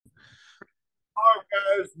All right,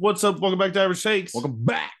 guys. What's up? Welcome back to Irish Shakes. Welcome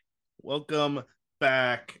back. Welcome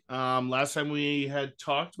back. Last time we had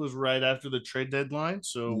talked was right after the trade deadline,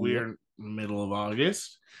 so Yep. we're middle of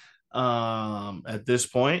August. At this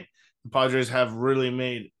point, the Padres have really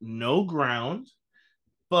made no ground,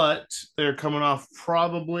 but they're coming off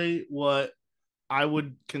probably what I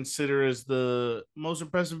would consider as the most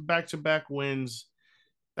impressive back-to-back wins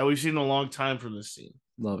that we've seen in a long time from this team.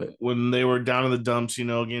 Love it. When they were down in the dumps,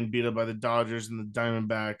 getting beat up by the Dodgers and the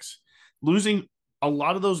Diamondbacks, losing a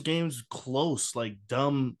lot of those games close, like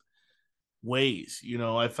dumb ways.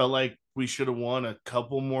 I felt like we should have won a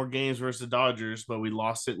couple more games versus the Dodgers, but we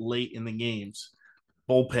lost it late in the games.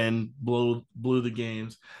 Bullpen blew the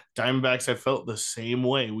games. Diamondbacks, I felt the same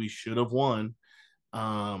way. We should have won.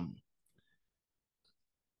 Yeah,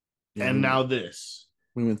 and now this.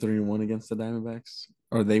 we went 3-1 against the Diamondbacks,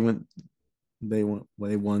 or they won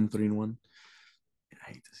 3-1. I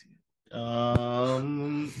hate to see it.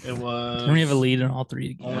 It was. Didn't we have a lead in all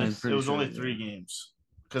three games? It was only three games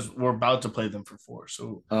because we're about to play them for four.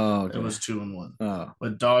 So okay. It was 2-1. Oh.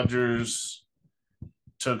 But Dodgers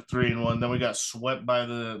took 3-1. Then we got swept by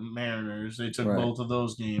the Mariners. They took both of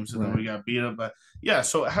those games, and then we got beat up by. Yeah,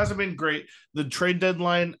 so it hasn't been great. The trade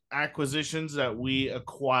deadline acquisitions that we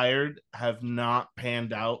acquired have not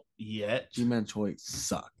panned out yet. G-Man Choi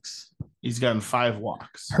sucks. He's gotten 5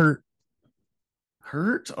 walks. Hurt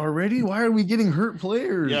already? Why are we getting hurt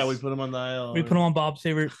players? Yeah, we put him on the IL. We put him on Bob's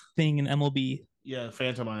favorite thing in MLB. Yeah,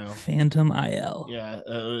 Phantom IL. Phantom IL.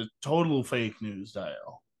 Yeah, total fake news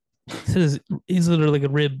IL. He's literally like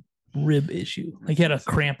a rib issue. Like he had a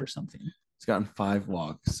cramp or something. He's gotten 5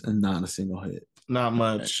 walks and not a single hit. Not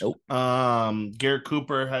much. Nope. Garrett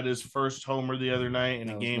Cooper had his first homer the other night in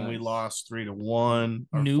a game we lost 3-1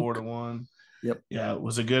 or 4-1. Yep. Yeah, it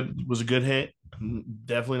was a good hit.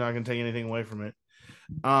 Definitely not going to take anything away from it.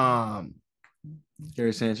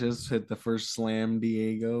 Gary Sanchez hit the first slam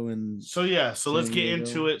Diego and so let's get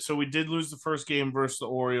into it. So we did lose the first game versus the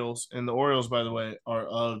Orioles, and the Orioles, by the way, are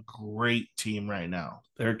a great team right now.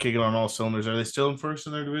 They're kicking on all cylinders. Are they still in first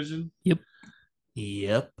in their division? Yep.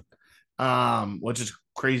 Which is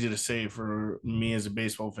crazy to say for me as a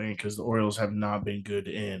baseball fan because the Orioles have not been good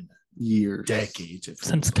in years, decades.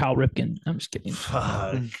 Since Cal Ripken. I'm just kidding.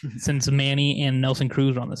 Since Manny and Nelson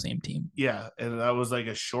Cruz were on the same team. Yeah, and that was like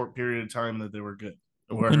a short period of time that they were good.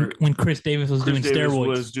 When Chris Davis was doing steroids.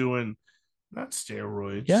 Was doing not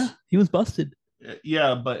steroids. Yeah, he was busted.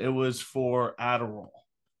 Yeah, but it was for Adderall.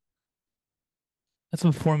 That's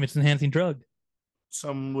a performance-enhancing drug.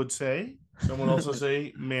 Some would say. Some would also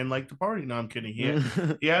say, man liked to party. No, I'm kidding. He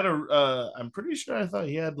had I'm pretty sure I thought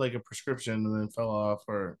he had like a prescription and then fell off.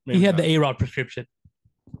 Or maybe he had the A-Rod prescription.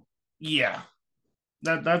 Yeah.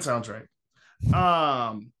 That sounds right.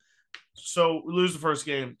 So we lose the first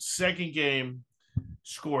game. Second game,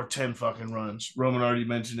 score 10 fucking runs. Roman already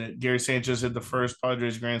mentioned it. Gary Sanchez hit the first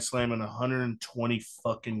Padres grand slam in 120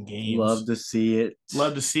 fucking games. Love to see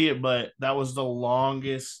it, but that was the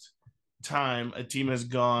longest time a team has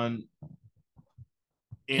gone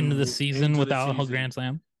into the season without a grand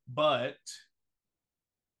slam. But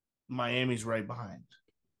Miami's right behind.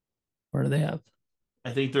 Where do they have?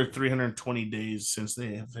 I think they're 320 days since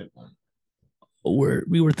they have hit one.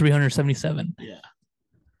 We were 377. Yeah.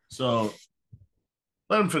 So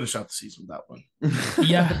let them finish out the season with that one.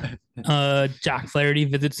 Yeah. Jack Flaherty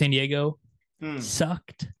visits San Diego.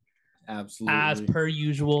 Sucked. Absolutely. As per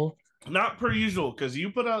usual. Not per usual, because you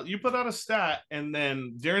put out a stat, and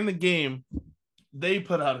then during the game, they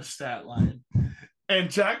put out a stat line. And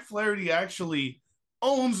Jack Flaherty actually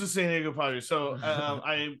owns the San Diego Padres. So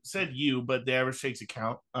I said but the Average Shakes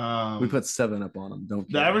account. We put 7 up on them.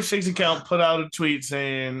 The Average Shakes account put out a tweet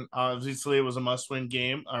saying, obviously, it was a must-win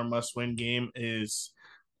game. Our must-win game is,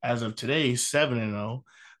 as of today, 7-0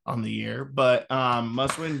 on the year. But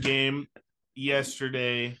must-win game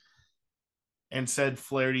yesterday, and said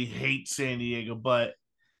Flaherty hates San Diego. But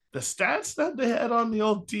the stats that they had on the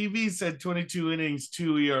old TV said 22 innings,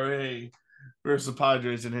 2 ERA versus the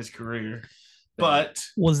Padres in his career. But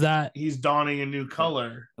he's donning a new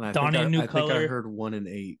color. I think I heard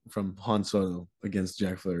 1-8 from Han Soto against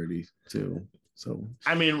Jack Flaherty too. So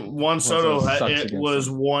I mean, Juan Soto was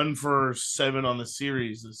 1 for 7 on the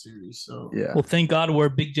series this series. So yeah. Well, thank God we're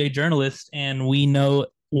Big J journalists and we know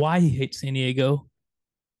why he hates San Diego.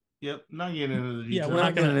 Yep, not getting into the details. Yeah, we're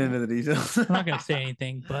not getting into the details. We're not going to say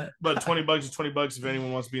anything, but $20 is $20 if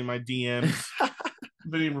anyone wants to be in my DMs.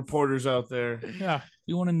 Any reporters out there? Yeah,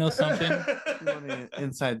 you want to know something? You want an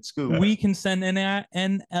inside scoop? We can send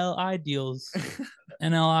NLI deals.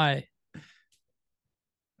 NLI.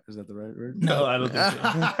 Is that the right word? No, I don't think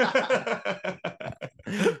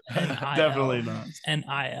so. Definitely not. It's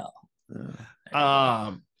NIL.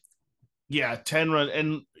 Yeah, 10 runs.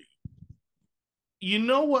 And you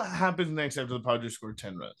know what happens next after the Padres score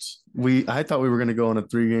 10 runs? I thought we were gonna go on a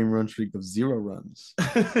 3-game run streak of 0 runs.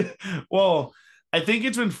 Well, I think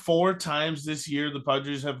it's been 4 times this year the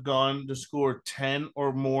Padres have gone to score 10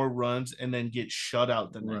 or more runs and then get shut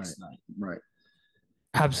out the next night. Right.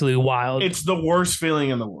 Absolutely wild. It's the worst feeling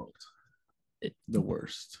in the world. The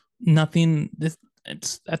worst.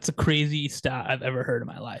 That's a crazy stat I've ever heard in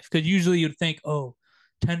my life. Because usually you'd think,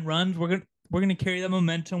 10 runs, we're gonna carry that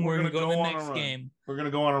momentum. We're gonna go to the next game. We're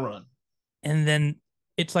gonna go on a run. And then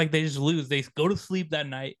it's like they just lose. They go to sleep that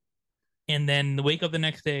night and then they wake up the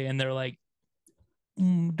next day and they're like,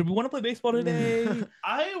 do we want to play baseball today?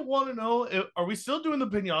 I want to know, are we still doing the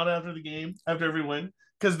pinata after the game, after every win?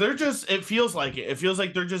 Because it feels like it. It feels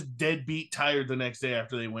like they're just deadbeat tired the next day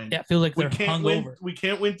after they win. Yeah, it feels like they're hungover. We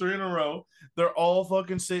can't win 3 in a row. They're all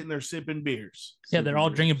fucking sitting there sipping beers. Yeah, they're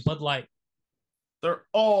all drinking Bud Light. They're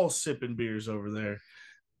all sipping beers over there.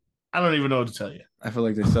 I don't even know what to tell you. I feel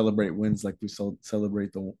like they celebrate wins like we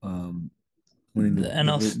celebrate the winning the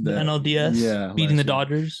NLDS, beating the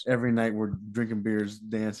Dodgers. Every night we're drinking beers,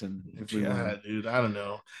 dancing. Dude, I don't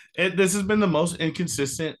know. This has been the most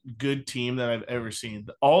inconsistent good team that I've ever seen.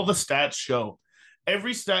 All the stats show.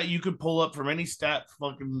 Every stat you could pull up from any stat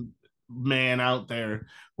fucking man out there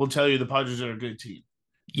will tell you the Padres are a good team.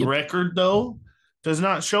 Yep. Record, though, does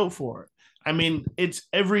not show for it. I mean, it's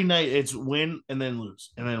every night it's win and then lose,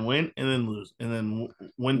 and then win and then lose, and then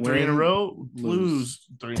win 3 in a row, lose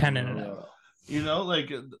 3 10 in a row. You know,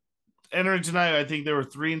 like entering tonight, I think they were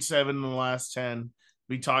 3-7 in the last 10.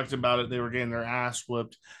 We talked about it. They were getting their ass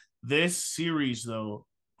whooped. This series, though,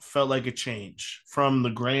 felt like a change from the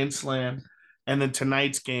Grand Slam, and then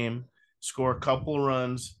tonight's game, score a couple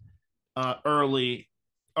runs early.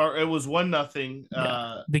 Or it was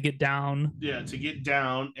 1-0. They get down. Yeah, to get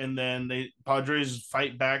down, and then Padres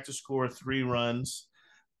fight back to score 3 runs.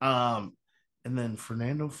 And then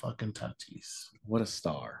Fernando fucking Tatis. What a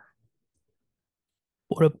star.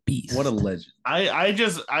 What a beast. What a legend.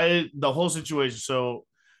 The whole situation. So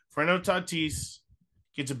Fernando Tatis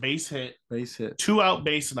gets a base hit. 2-out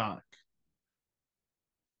base knock.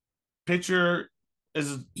 Pitcher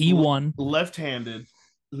is E1 left-handed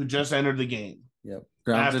who just entered the game. Yep.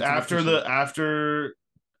 After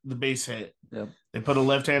the base hit, yep. They put a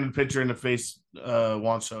left-handed pitcher in the face,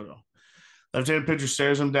 Juan Soto. Left-handed pitcher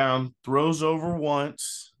stares him down, throws over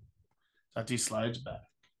once. Tatis slides back.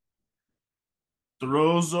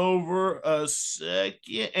 Throws over a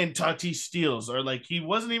second, and Tatis steals. Or like he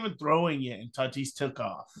wasn't even throwing yet, and Tatis took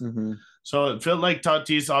off. Mm-hmm. So it felt like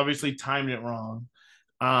Tatis obviously timed it wrong.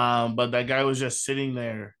 But that guy was just sitting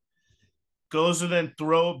there. Goes to then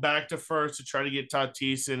throw it back to first to try to get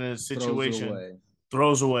Tatis in a situation.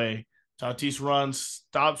 Throws away. Tatis runs,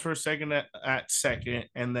 stops for a second at second,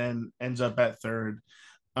 and then ends up at third.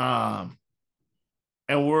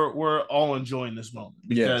 And we're all enjoying this moment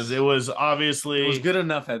because it was obviously good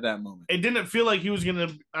enough at that moment. It didn't feel like he was gonna.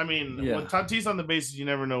 I mean, with Tatis on the bases, you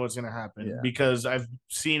never know what's gonna happen because I've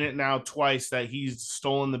seen it now twice that he's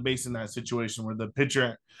stolen the base in that situation where the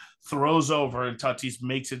pitcher throws over and Tatis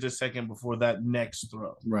makes it to second before that next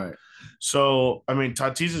throw. Right. So I mean,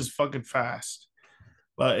 Tatis is fucking fast,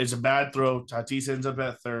 but it's a bad throw. Tatis ends up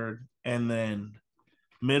at third, and then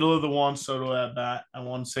middle of the Juan Soto at bat. I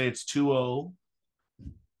want to say it's 2-0.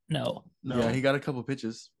 No. Yeah, he got a couple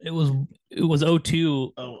pitches. It was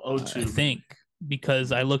 0-2. Oh, 0-2. I think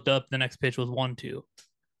because I looked up the next pitch was 1-2.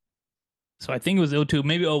 So I think it was 0-2,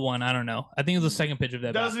 maybe 0-1. I don't know. I think it was the second pitch of that.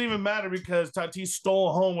 It doesn't even matter because Tatis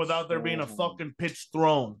stole home without there being a fucking pitch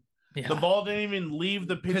thrown. Yeah. The ball didn't even leave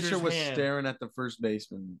the pitcher's pitcher was hand. Staring at the first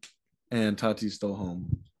baseman, and Tatis stole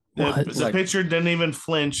home. The pitcher didn't even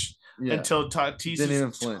flinch. Yeah. Until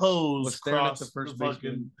Tatis's toes crossed the first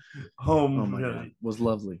fucking home. Oh my God. Was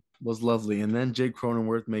lovely. And then Jake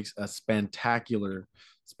Cronenworth makes a spectacular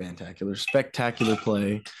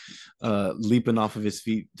play, leaping off of his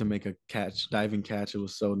feet to make a diving catch. It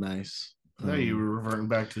was so nice. I thought you were reverting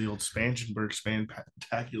back to the old Spangenberg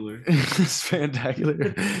spectacular.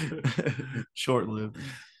 Short-lived.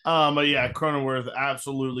 But yeah, Cronenworth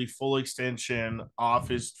absolutely full extension off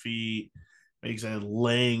his feet. Makes a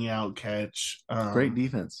laying out catch. Great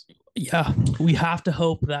defense. Yeah, we have to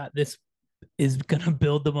hope that this is going to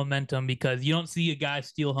build the momentum because you don't see a guy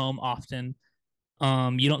steal home often.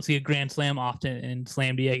 You don't see a grand slam often in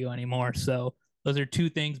Slam Diego anymore. So those are two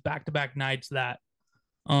things back-to-back nights that.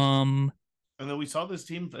 And then we saw this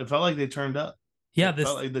team. It felt like they turned up. Yeah, it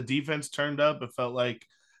felt like the defense turned up. It felt like,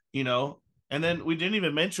 And then we didn't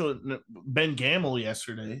even mention Ben Gamble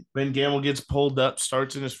yesterday. Ben Gamble gets pulled up,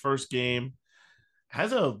 starts in his first game,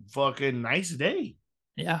 has a fucking nice day.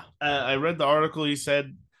 Yeah. I read the article. He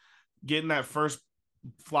said getting that first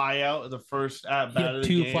fly out, the first at bat of the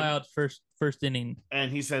two game, flyouts first inning,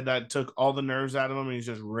 and he said that took all the nerves out of him, and he's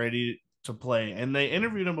just ready to play. And they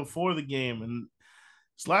interviewed him before the game, and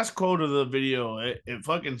his last quote of the video, it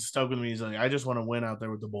fucking stuck with me. He's like, "I just want to win out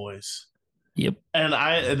there with the boys." Yep. And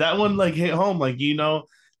that one like hit home. Like,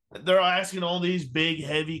 they're asking all these big,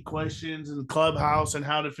 heavy questions in the clubhouse and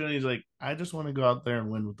how to feel. He's like, I just want to go out there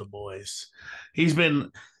and win with the boys. He's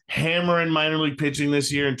been hammering minor league pitching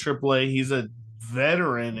this year in AAA. He's a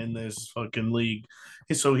veteran in this fucking league.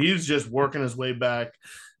 So he's just working his way back.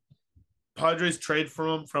 Padres trade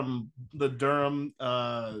for him from the Durham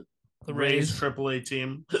The Rays Rays. AAA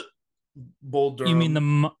team. Bull Durham. You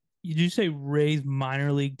mean did you say Rays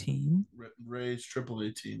minor league team? Rays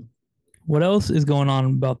AAA team. What else is going on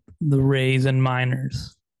about the Rays and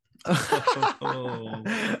minors? Oh,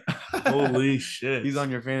 holy shit. He's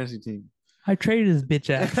on your fantasy team. I traded his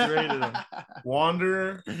bitch ass. Traded him.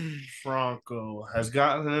 Wander Franco has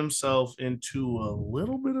gotten himself into a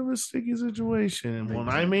little bit of a sticky situation. When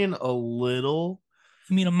I mean a little,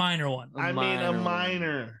 You mean a minor one? I mean a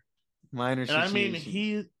minor. Minor And I situation. mean,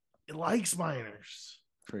 he likes minors.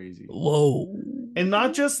 Crazy. Whoa. And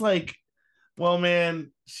not just like, well,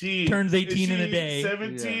 man, she turns 18 in a day.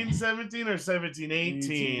 17 or 17,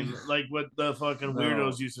 18, like what the fucking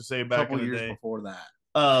weirdos used to say back in the day. Before that.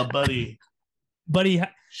 Buddy. Buddy,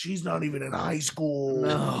 she's not even in high school.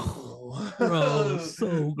 No. Gross.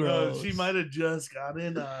 So gross. She might have just got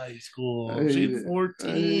into high school. She's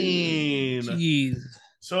 14. Jeez.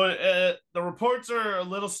 So the reports are a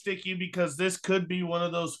little sticky because this could be one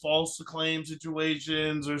of those false claim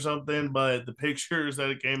situations or something, but the pictures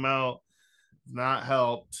that it came out not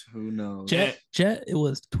helped. Who knows? Jet, it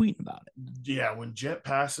was tweeting about it. Yeah, when Jet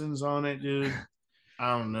Passon's on it, dude,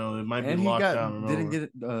 I don't know. It might be and locked down. Didn't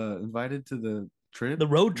get invited to the trip? The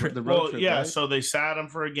road trip. Yeah, right? so they sat him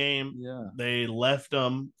for a game. Yeah. They left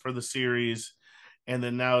him for the series. And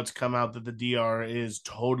then now it's come out that the DR is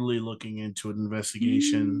totally looking into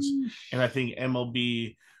investigations. And I think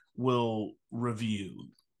MLB will review.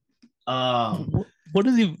 What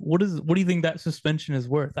do you think that suspension is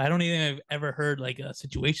worth? I don't even think I've ever heard like a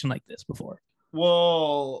situation like this before.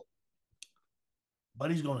 Well,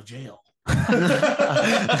 Buddy's going to jail. I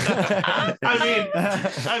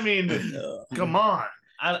mean, come on.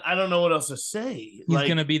 I don't know what else to say. He's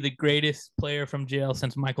gonna be the greatest player from jail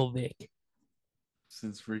since Michael Vick.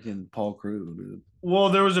 Since freaking Paul Crew, dude. Well,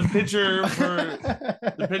 there was a picture for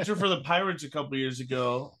the Pirates a couple years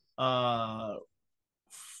ago.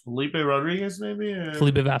 Felipe Rodriguez, maybe?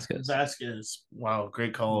 Felipe Vasquez. Vasquez. Wow,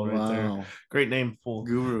 great call right there. Great name, fool.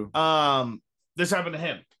 Guru. This happened to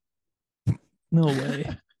him. No way.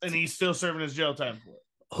 And he's still serving his jail time for it.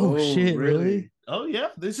 Oh shit, really? Oh yeah.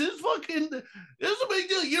 This is a big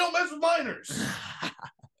deal. You don't mess with minors.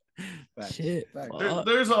 Shit.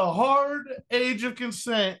 There's a hard age of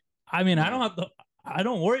consent. I mean, I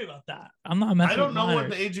don't worry about that. I'm not messing with I don't know minors.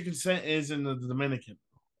 what the age of consent is in the Dominican.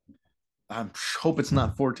 I hope it's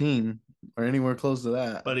not 14 or anywhere close to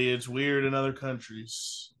that. But it's weird in other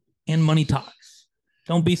countries. And money talks.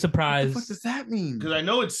 Don't be surprised. What the fuck does that mean? Because I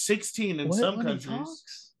know it's 16 in some countries.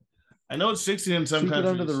 Talks? I know it's 16 in some Sweep countries.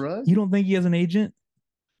 it under the rug? You don't think he has an agent?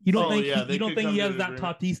 You don't think yeah, you don't think he has that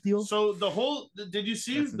Tatis deal? So did you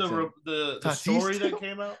see the story that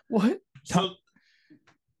came out? What? So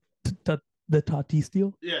the Tatis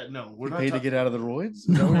deal? yeah, no, we're He not paid to get out of the roids?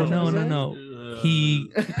 No.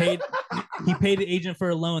 He paid the agent for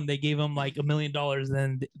a loan. They gave him like $1 million,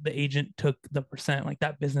 and the agent took the percent. Like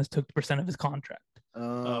that business took the percent of his contract.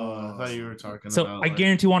 Oh, I thought you were talking So about. I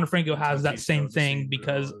guarantee Wander Franco has Tatis that same the thing same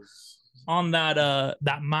because girls. on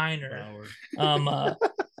that minor,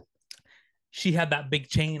 she had that big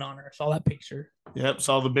chain on her. Saw that picture. Yep,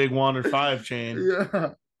 saw the big Wander 5 chain. Yeah.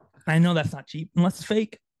 I know that's not cheap unless it's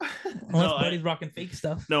fake. Unless No, Buddy's rocking fake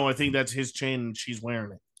stuff. No, I think that's his chain and she's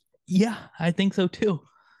wearing it. Yeah, I think so too.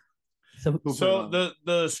 So the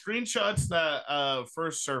screenshots that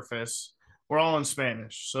first surface were all in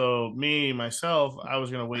Spanish. So myself, I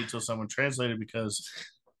was gonna wait till someone translated because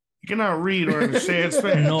you cannot read or understand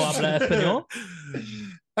Spanish. No habla español.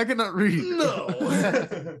 I cannot read. No,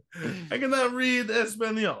 I cannot read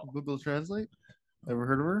Espanol. Google Translate. Ever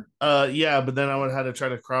heard of her? Yeah, but then I would have to try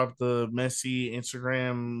to crop the messy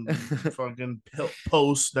Instagram fucking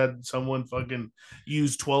post that someone fucking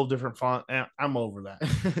used 12 different font. I'm over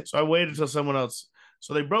that. So I waited till someone else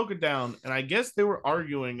So they broke it down, and I guess they were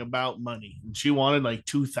arguing about money. And she wanted like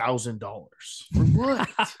 $2,000 For what?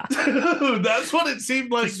 That's what it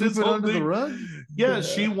seemed like. Sweep This it whole under the thing. rug? Yeah,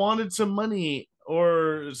 she wanted some money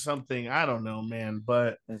or something. I don't know, man,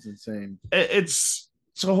 but That's insane. it's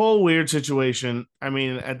a whole weird situation. I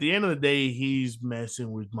mean, at the end of the day, he's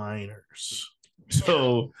messing with minors.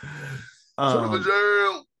 So,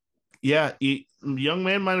 jail. yeah, young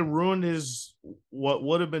man might have ruined his what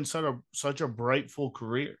would have been such a brightful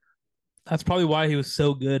career. That's probably why he was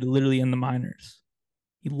so good, literally in the minors.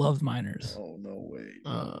 He loved minors. Oh, no way.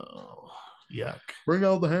 Oh, yuck! Bring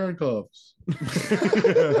out the handcuffs.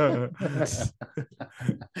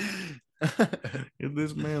 Give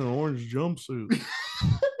this man an orange jumpsuit.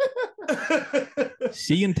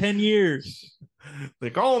 See you in 10 years. They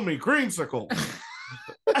call me Creamsicle.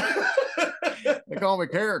 They call me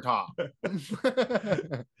Carrot Top.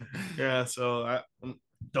 Yeah, so I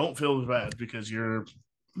don't feel bad because you're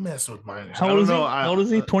messing with minors. How old is he? How old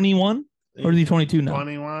is he? 21? Or is he 22 now?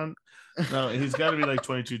 21. No, he's got to be like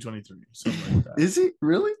 22, 23, something like that. Is he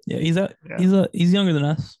really? Yeah, he's younger than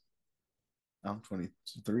us. I'm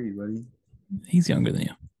 23, buddy. He's younger than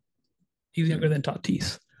you. He's younger than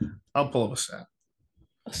Tatis. I'll pull up a stat.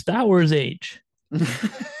 A stat or his age?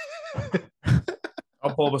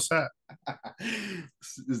 I'll pull up a stat.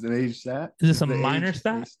 Is it an age stat? Is this a minor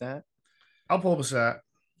stat? I'll pull up a stat.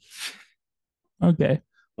 Okay.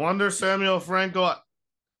 Wander Samuel Franco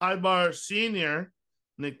Ibar Sr.,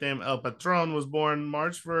 nicknamed El Patron, was born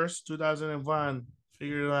March 1st, 2001.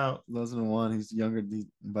 Figure it out. 2001. He's younger,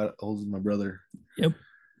 about old as my brother. Yep.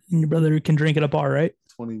 And your brother can drink it up all right.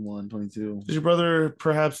 21, 22. Is your brother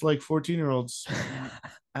perhaps like 14-year-olds?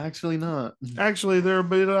 Actually not. Actually, they're a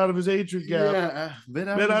bit out of his age gap. Yeah, bit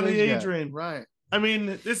out of the age range. Right. I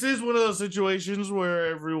mean, this is one of those situations where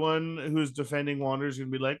everyone who's defending Wander is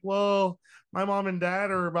going to be like, well, my mom and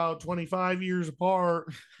dad are about 25 years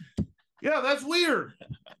apart. Yeah, that's weird.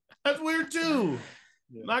 That's weird too.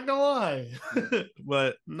 Yeah. Not gonna lie,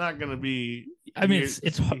 but not gonna be. I mean,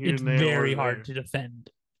 it's very hard to defend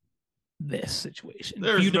this situation.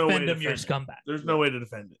 There's if you no defend way him, you're a scumbag. There's no way to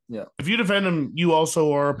defend it. Yeah. If you defend him, you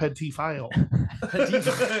also are a pedophile.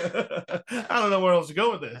 I don't know where else to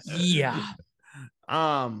go with this. Yeah.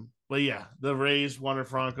 But yeah, the Rays, Wander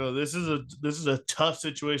Franco. This is a tough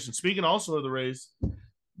situation. Speaking also of the Rays,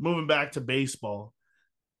 moving back to baseball,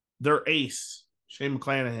 their ace, Shane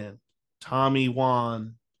McClanahan, Tommy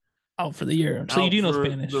Juan, out for the year. So you do know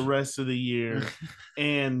Spanish. The rest of the year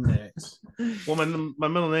and next. Well, my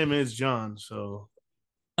middle name is John, so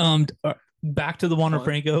back to the Wander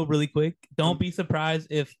Franco really quick. Don't be surprised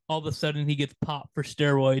if all of a sudden he gets popped for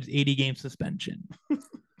steroids, 80-game suspension.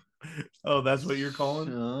 Oh, that's what you're calling?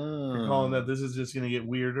 You're calling that this is just going to get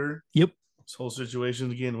weirder? Yep. This whole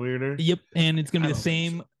situation is getting weirder? Yep. And it's going to be the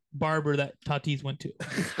same barber that Tatis went to.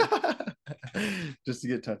 Just to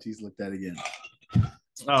get Tatis looked at again.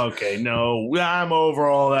 Okay, no. I'm over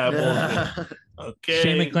all that bullshit. Okay.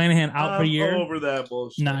 Shane McClanahan out for a year. Over that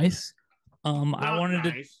bullshit. Nice. I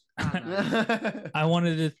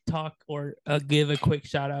wanted to talk or give a quick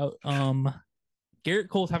shout out. Garrett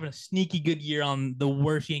Cole's having a sneaky good year on the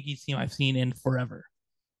worst Yankees team I've seen in forever.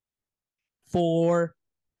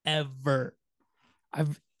 The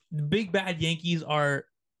big bad Yankees are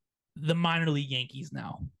the minor league Yankees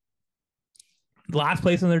now. Last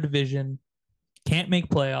place in their division, can't make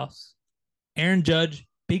playoffs. Aaron Judge,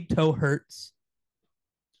 big toe hurts.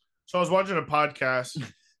 So I was watching a podcast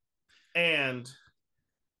and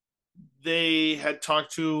they had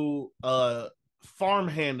talked to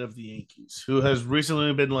farmhand of the Yankees, who has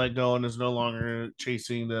recently been let go and is no longer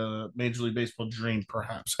chasing the Major League Baseball dream,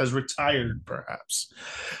 perhaps, has retired, perhaps,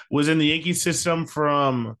 was in the Yankee system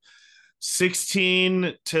from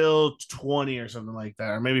 16 till 20 or something like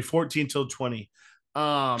that, or maybe 14 till 20.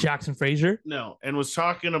 Jackson Frazier? No, and was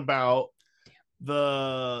talking about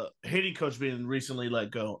the hitting coach being recently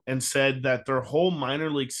let go and said that their whole minor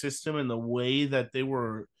league system and the way that they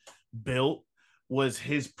were built was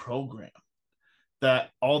his program.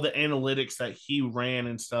 That all the analytics that he ran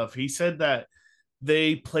and stuff, he said that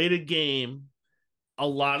they played a game a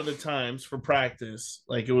lot of the times for practice.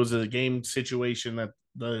 Like it was a game situation that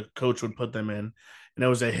the coach would put them in. And it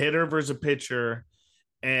was a hitter versus a pitcher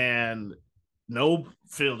and no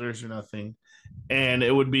fielders or nothing. And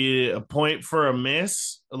it would be a point for a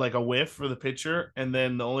miss, like a whiff for the pitcher. And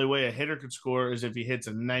then the only way a hitter could score is if he hits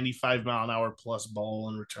a 95-mile-an-hour plus ball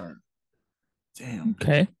in return. Damn.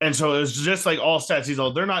 Okay. And so it was just like all stats. He's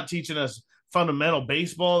all, they're not teaching us fundamental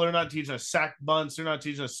baseball. They're not teaching us sack bunts. They're not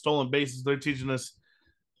teaching us stolen bases. They're teaching us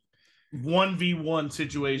 1v1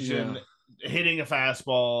 situation, hitting a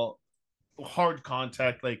fastball, hard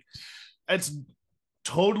contact. Like it's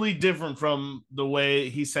totally different from the way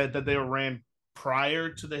he said that they were ran prior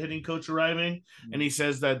to the hitting coach arriving. And he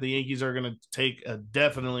says that the Yankees are going to take a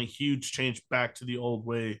definitely huge change back to the old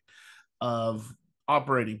way of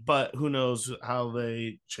operating. But who knows how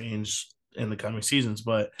they change in the coming seasons.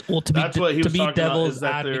 But that's what he was talking about, is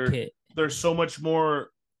that they're so much more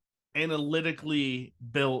analytically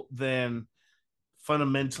built than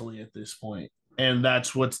fundamentally at this point. And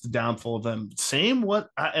that's what's the downfall of them.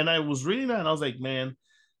 And I was reading that and I was like, man,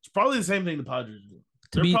 it's probably the same thing the Padres do.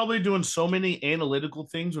 They're probably doing so many analytical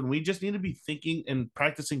things when we just need to be thinking and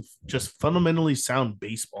practicing just fundamentally sound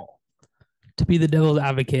baseball. To be the devil's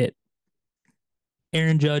advocate,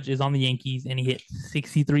 Aaron Judge is on the Yankees and he hit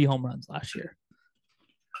 63 home runs last year.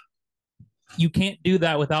 You can't do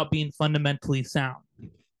that without being fundamentally sound.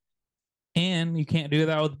 And you can't do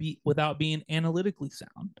that without being analytically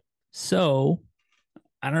sound. So,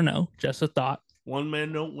 I don't know, just a thought. One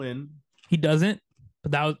man don't win. He doesn't,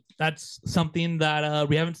 but that's something that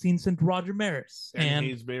we haven't seen since Roger Maris. And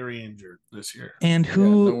he's very injured this year. And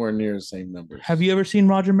nowhere near the same numbers. Have you ever seen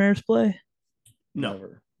Roger Maris play? No.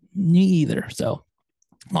 Never. Me either. So,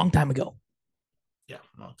 long time ago. Yeah,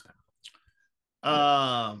 long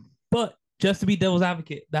time. But just to be devil's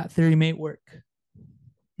advocate, that theory may work.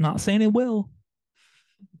 Not saying it will,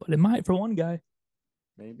 but it might for one guy.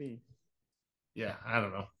 Maybe. Yeah, I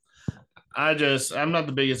don't know. I'm not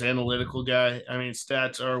the biggest analytical guy. I mean,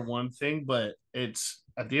 stats are one thing, but it's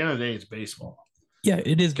at the end of the day, it's baseball. Yeah,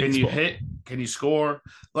 it is baseball. Can you hit? Can you score?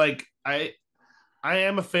 Like I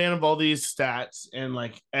am a fan of all these stats and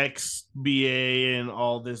like XBA and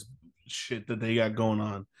all this shit that they got going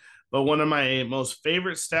on. But one of my most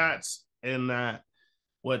favorite stats in that,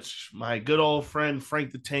 which my good old friend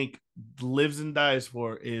Frank the Tank lives and dies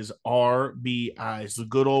for, is RBIs, the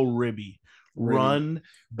good old Ribby. Run,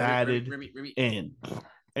 batted, in.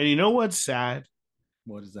 And you know what's sad?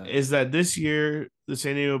 What is that? Is that this year the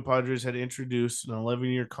San Diego Padres had introduced an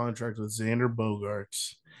 11-year contract with Xander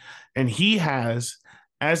Bogaerts, and he has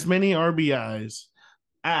as many RBIs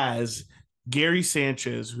as Gary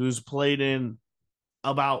Sanchez, who's played in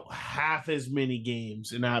about half as many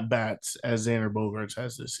games and at bats as Xander Bogaerts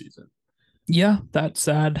has this season. Yeah, that's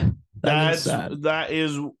sad. That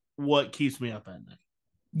is what keeps me up at night.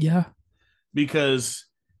 Yeah.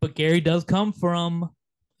 But Gary does come from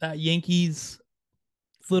that Yankees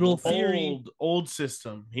little theory. Old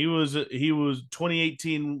system. He was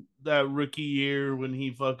 2018, that rookie year when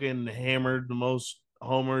he fucking hammered the most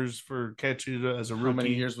homers for catching as a rookie. How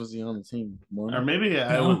many years was he on the team? One? Or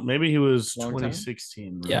maybe he was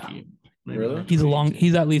 2016 rookie. Yeah. Really?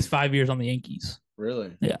 He's at least 5 years on the Yankees.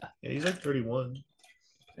 Really? Yeah. Yeah, he's like 31.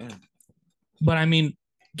 Damn. But I mean,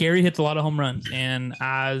 Gary hits a lot of home runs, and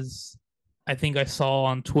as I think I saw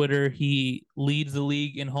on Twitter, he leads the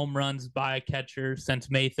league in home runs by a catcher since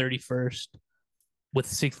May 31st with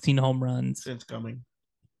 16 home runs. Since coming.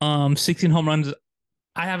 16 home runs.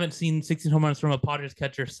 I haven't seen 16 home runs from a Padres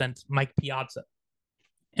catcher since Mike Piazza.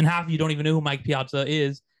 And half of you don't even know who Mike Piazza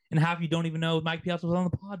is, and half of you don't even know Mike Piazza was on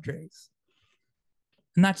the Padres.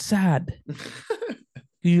 And that's sad.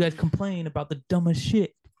 You guys complain about the dumbest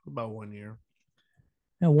shit. About 1 year.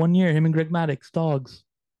 Yeah, 1 year, him and Greg Maddux, dogs.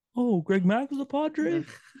 Oh, Greg Maddux was a Padre?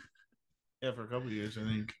 Yeah, for a couple of years, I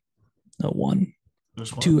think. No, one.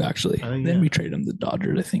 Two, actually. Then we traded him to the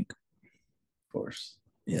Dodgers, I think. Of course.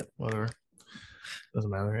 Yeah. Whatever.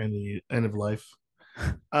 Doesn't matter. End of life.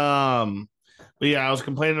 But yeah, I was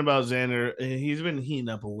complaining about Xander. He's been heating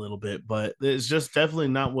up a little bit, but it's just definitely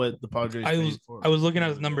not what the Padres paid for. I was looking at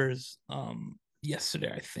his numbers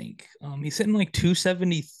yesterday, I think. He's hitting like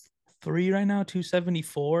 273 right now,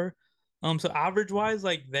 274. So average wise,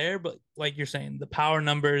 like there, but like you're saying, the power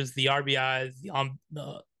numbers, the RBIs,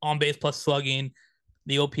 the on base plus slugging,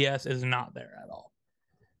 the OPS is not there at all.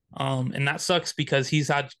 And that sucks because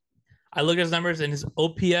I look at his numbers and his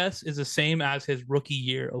OPS is the same as his rookie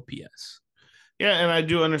year OPS. Yeah, and I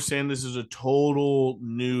do understand this is a total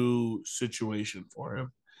new situation for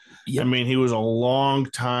him. Yep. I mean, he was a long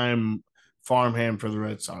time farmhand for the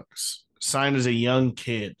Red Sox, signed as a young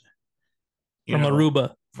kid.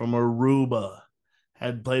 Aruba. From Aruba,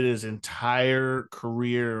 had played his entire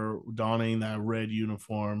career donning that red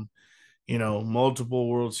uniform, multiple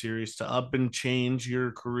World Series, to up and change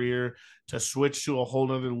your career, to switch to a whole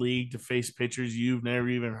other league, to face pitchers you've never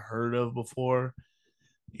even heard of before,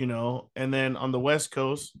 and then on the West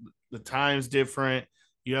Coast, the time's different.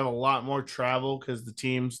 You have a lot more travel because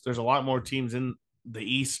there's a lot more teams in the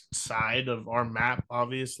east side of our map,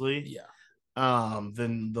 obviously. Yeah.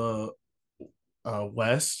 Than the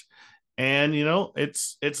West, and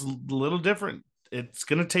it's a little different. it's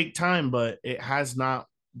gonna take time, but it has not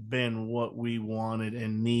been what we wanted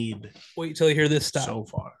and need Wait till you hear this stat. so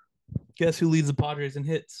far. Guess who leads the Padres in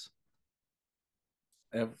hits?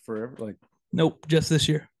 Forever, like Nope, just this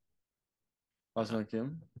year. Hassan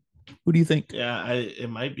Kim. Who do you think? Yeah, it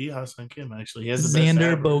might be Hassan Kim actually. He has the best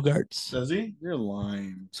Xander average. Bogaerts. Does he? You're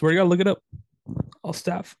lying. So we gotta look it up.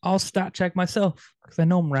 I'll stat check myself because I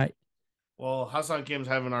know I'm right. Well, Hassan Kim's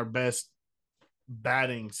having our best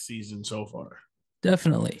batting season so far.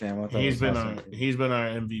 Definitely. Damn, He's been our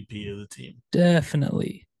MVP of the team.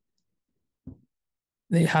 Definitely.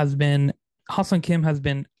 It has been Hassan Kim has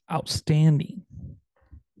been outstanding.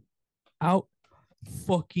 Out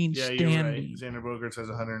fucking Yeah, standing. you're right. Xander Bogaerts has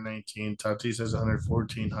 119. Tatis has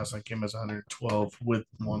 114. Hassan Kim has 112 with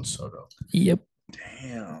Juan Soto. Yep.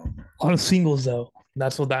 Damn. A lot of singles though.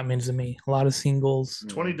 That's what that means to me. A lot of singles.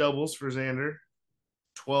 20 doubles for Xander.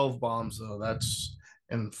 12 bombs though. That's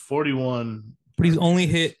and 41. But he's only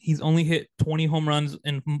hit 20 home runs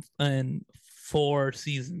in 4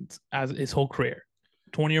 seasons as his whole career.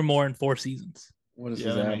 20 or more in 4 seasons. What is Yeah,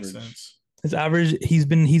 his that average? makes sense. His average,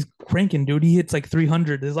 he's cranking, dude. He hits like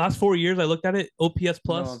 300. His last 4 years, I looked at it, OPS No,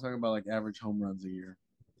 plus. I'm talking about like average home runs a year.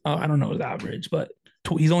 Oh, I don't know his average, but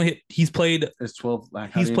he's played. It's 12.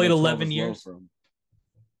 Like, He's played 11 is years. low for him?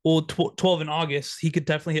 Well, 12 in August. He could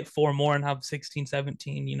definitely hit 4 more and have 16,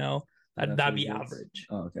 17. You know, That's that'd what be he gets? average.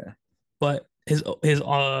 Oh, okay. But his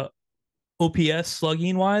OPS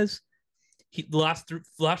slugging wise, the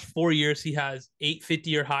last 4 years he has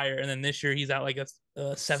 850 or higher, and then this year he's at like a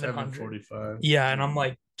 700. 745. Yeah, and I'm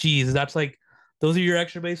like, geez, that's like those are your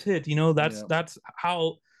extra base hits. You know, that's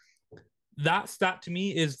how that stat to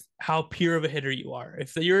me is how pure of a hitter you are.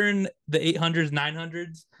 If you're in the 800s,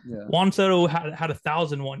 900s, Juan Soto had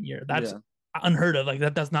 1,000 1 year. That's unheard of. Like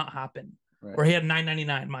that does not happen. Right. Or he had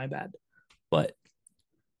 999. My bad. But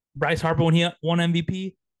Bryce Harper when he won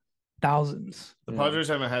MVP, thousands. The Padres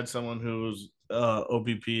haven't had someone whose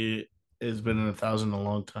OBP has been in 1,000 a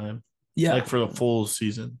long time. Yeah, like for the full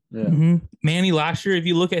season. Yeah, Manny last year, if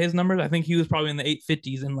you look at his numbers, I think he was probably in the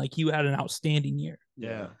 850s, and like he had an outstanding year.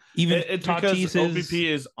 Yeah, even it's because OBP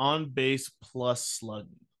is on base plus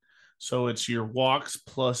slugging, so it's your walks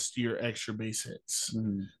plus your extra base hits.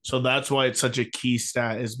 Mm-hmm. So that's why it's such a key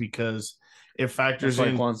stat, is because it factors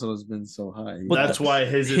in. Juan Soto's been so high. That's why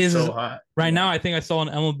his is so high. Right now, I think I saw on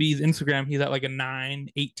MLB's Instagram, he's at like a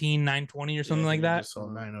 918, 920 or something like that. I saw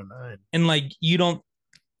 909. And like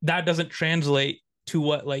that doesn't translate to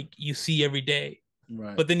what like you see every day.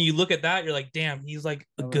 Right. But then you look at that, you're like, damn, he's like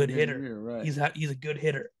a good hitter. Right. He's a good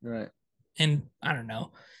hitter. Right. And I don't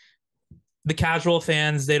know. The casual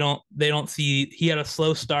fans, they don't see he had a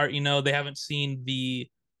slow start, you know, they haven't seen the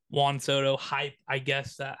Juan Soto hype, I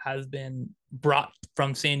guess, that has been brought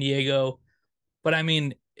from San Diego. But I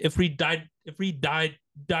mean, if we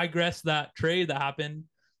digress that trade that happened,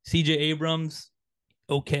 CJ Abrams,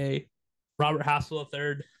 okay. Robert Hassel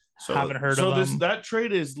III, haven't heard of him. That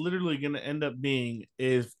trade is literally going to end up being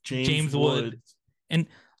if James Wood. And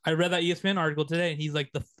I read that ESPN article today, and he's like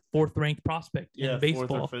the 4th ranked prospect in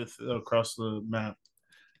baseball. 4th or 5th across the map.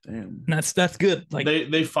 Damn, and that's good. Like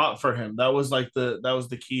they fought for him. That was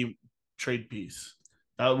the key trade piece.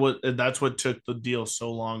 That's what took the deal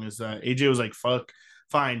so long, is that AJ was like, fuck,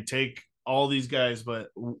 fine, take all these guys, but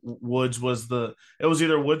Woods it was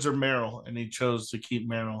either Woods or Merrill, and he chose to keep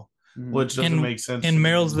Merrill. Which doesn't make sense. And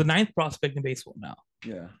Merrill's the 9th prospect in baseball now.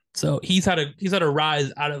 Yeah. So he's had a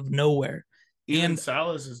rise out of nowhere. And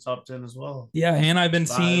Salas is top 10 as well. Yeah, and I've been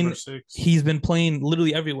seeing he's been playing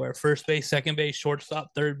literally everywhere: first base, second base,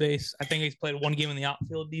 shortstop, third base. I think he's played 1 game in the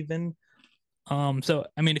outfield even. So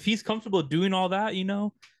I mean, if he's comfortable doing all that, you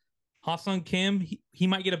know, Ha-Seong Kim, he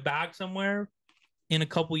might get a bag somewhere in a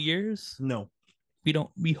couple years. No,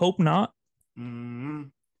 we hope not. Mm-hmm.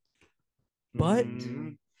 But.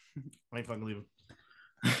 I ain't fucking leave him.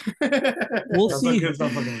 We'll see. I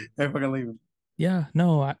fucking leave him. Yeah,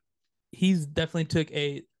 no, he's definitely took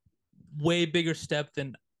a way bigger step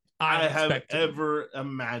than I have ever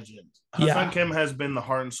imagined. Ha-Seong Kim has been the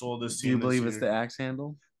heart and soul of this team. Do you believe it's the axe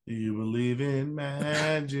handle? Do you believe in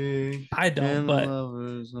magic? I don't, but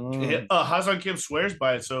Ha-Seong Kim swears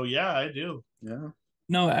by it, so yeah, I do. Yeah.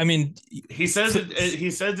 No, I mean, he says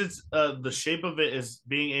it's the shape of it is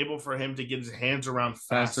being able for him to get his hands around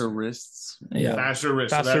faster wrists. Yeah, faster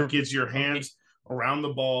wrists. So that gets your hands around the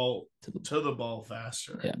ball to the ball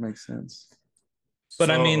faster. Yeah, makes sense.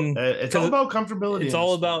 But I mean, it's all about comfortability. It's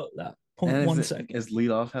all about that. One second. Does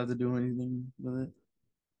leadoff have to do anything with it?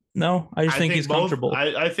 No, I just think he's comfortable.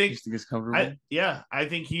 I think he's comfortable. I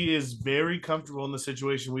think he is very comfortable in the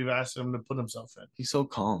situation we've asked him to put himself in. He's so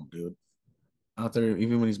calm, dude. out there,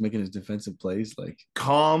 even when he's making his defensive plays, like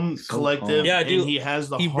calm, so collective. calm. Yeah, and dude, he has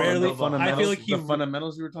the he heart rarely- of a fundamentals. I feel like the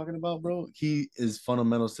fundamentals you were talking about, bro. He is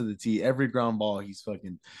fundamentals to the T. Every ground ball, he's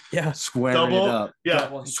fucking squaring it up.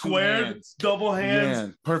 double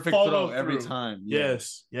hands, perfect follow throw every through. time.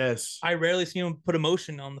 Yes. I rarely see him put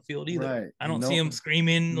emotion on the field either. Right. I don't see him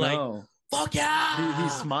screaming like no. "fuck yeah." He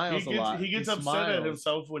smiles a lot. He gets upset at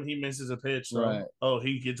himself when he misses a pitch. So. Right. Oh,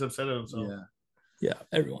 he gets upset at himself. Yeah,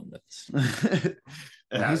 everyone does.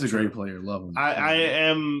 He's a great player. Love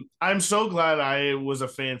him. I'm so glad I was a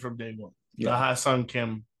fan from day one. Yeah. The Ha-Sung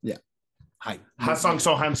Kim. Yeah. Hype. Ha-Sung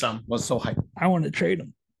so handsome. Was so hype. I want to trade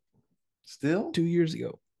him. Still? 2 years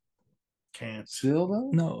ago. Can't. Still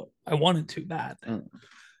though? No, I wanted to bad.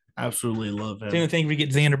 Absolutely love him. Didn't think we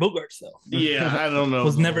get Xander Bogaerts though. Yeah, I don't know.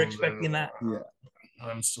 Was never expecting that. Yeah.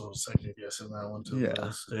 I'm still second guessing that one to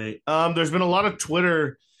Yeah. state. There's been a lot of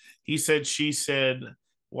Twitter. He said, she said.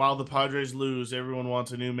 While the Padres lose, everyone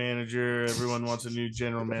wants a new manager. Everyone wants a new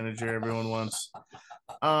general manager. Everyone wants.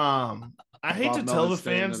 I hate to tell the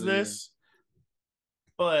fans this,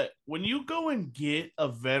 but when you go and get a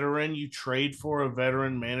veteran, you trade for a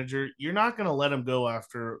veteran manager, you're not going to let him go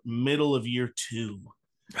after middle of year 2.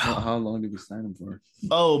 How long did we sign him for?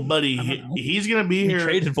 Oh, buddy, he's going to be here. We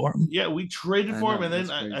traded for him. Yeah, we traded for him, and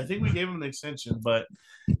then I think we gave him an extension, but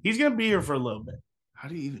he's going to be here for a little bit. How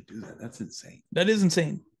do you even do that? That's insane. That is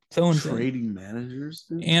insane. So insane. Trading managers,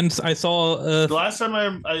 dude? And I saw the last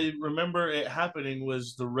time I remember it happening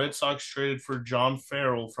was the Red Sox traded for John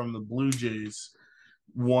Farrell from the Blue Jays,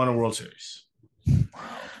 won a World Series.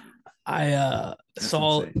 I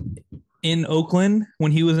saw in Oakland,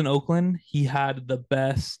 when he was in Oakland, he had the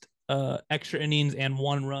best extra innings and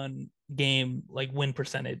 1-run game, like win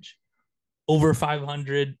percentage, over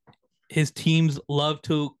 500. His teams love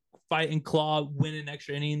to fight and claw, win in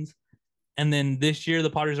extra innings. And then this year, the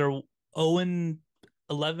Padres are 0-11,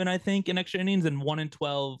 I think, in extra innings and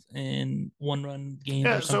 1-12 in 1-run games.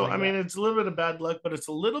 Yeah, so I mean, it's a little bit of bad luck, but it's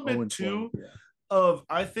a little bit too of.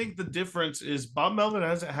 I think the difference is Bob Melvin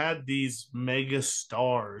hasn't had these mega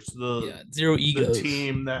stars. Zero egos. The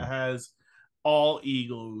team that has all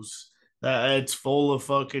egos. That it's full of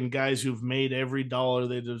fucking guys who've made every dollar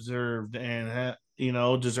they deserved and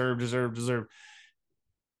deserve.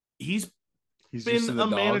 He's been a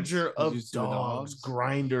manager of dogs,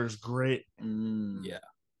 grinders, grit. Yeah.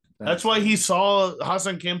 That's why he saw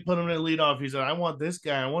Ha-Sung Kim put him in leadoff. He said, I want this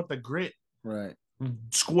guy. I want the grit. Right.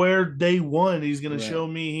 Square day one. He's going to show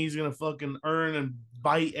me he's going to fucking earn and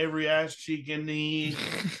bite every ass cheek and knee.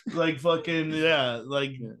 like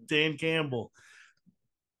Dan Campbell.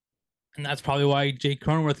 And that's probably why Jake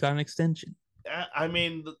Cronenworth got an extension. I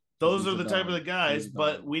mean, those are the type of the guys,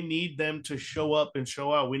 but we need them to show up and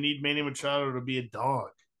show out. We need Manny Machado to be a dog.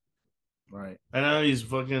 Right. I know he's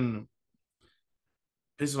fucking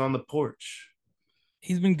pissing on the porch.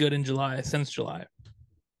 He's been good since July.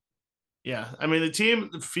 Yeah. I mean, the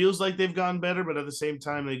team feels like they've gotten better, but at the same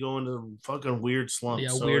time, they go into fucking weird slumps. Yeah,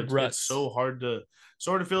 so weird ruts. It's so hard to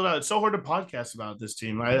feel out. It's so hard to podcast about this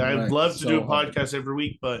team. I'd love to do a podcast every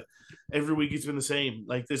week, but every week it's been the same.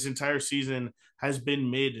 Like this entire season has been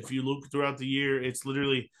mid. If you look throughout the year, it's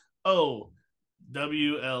literally, WL.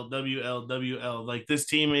 Like this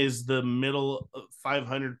team is the middle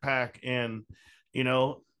 500 pack, and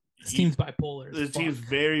this team's bipolar. This team's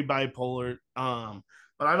very bipolar.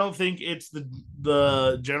 But I don't think it's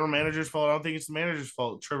the general manager's fault. I don't think it's the manager's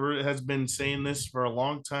fault. Trevor has been saying this for a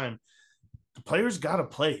long time. The players got to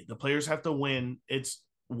play. The players have to win. It's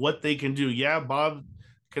what they can do. Yeah, Bob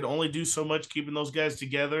could only do so much keeping those guys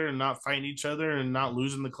together and not fighting each other and not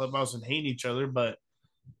losing the clubhouse and hating each other. But,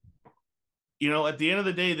 at the end of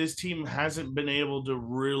the day, this team hasn't been able to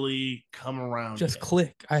really come around. Just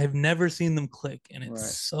click. I have never seen them click, and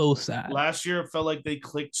it's so sad. Last year, it felt like they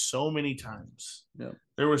clicked so many times. Yep.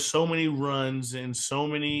 There were so many runs and so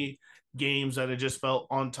many games that it just felt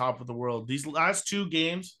on top of the world. These last 2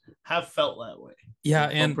 games have felt that way. Yeah,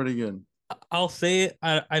 and pretty good. I'll say it.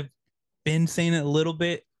 I've been saying it a little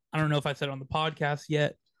bit. I don't know if I said it on the podcast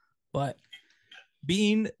yet, but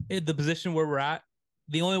being in the position where we're at,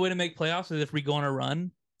 the only way to make playoffs is if we go on a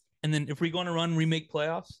run. And then if we go on a run, we make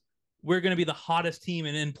playoffs, we're going to be the hottest team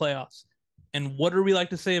in playoffs. And what do we like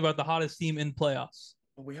to say about the hottest team in playoffs?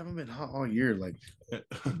 Well, we haven't been hot all year. Like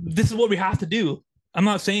this is what we have to do. I'm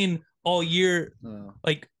not saying all year.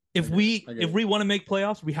 Like if we want to make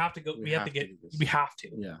playoffs, we have to go. We have to.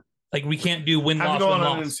 Yeah. Like we can't do win loss. Go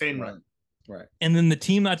on an insane run. Right. And then the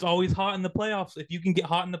team that's always hot in the playoffs, if you can get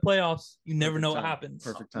hot in the playoffs, you never know what happens.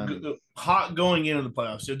 Perfect time. Hot going into the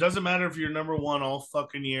playoffs. It doesn't matter if you're number 1 all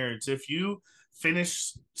fucking year. It's if you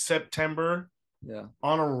finish September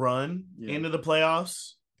on a run into the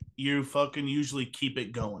playoffs, you fucking usually keep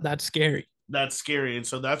it going. That's scary. That's scary. And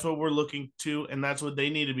so that's what we're looking to, and that's what they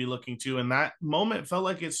need to be looking to. And that moment felt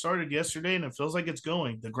like it started yesterday, and it feels like it's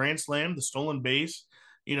going. The grand slam, the stolen base,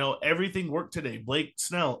 everything worked today. Blake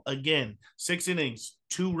Snell, again, 6 innings,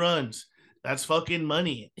 2 runs. That's fucking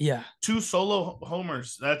money. Yeah. 2 solo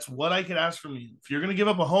homers. That's what I could ask from you. If you're going to give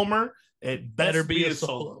up a homer, it better be a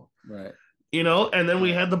solo. Right. And then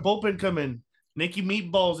we had the bullpen come in. Nicky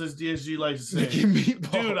Meatballs, as DSG likes to say. Nicky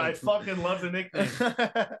Meatballs. Dude, I fucking love the nickname.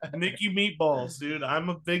 Nicky Meatballs, dude. I'm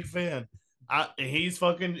a big fan.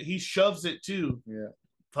 He shoves it too. Yeah.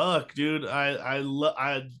 Fuck, dude. I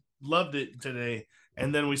loved it today.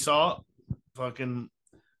 And then we saw fucking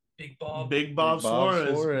Big Bob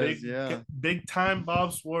Suarez. Big time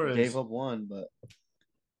Bob Suarez. Gave up 1, but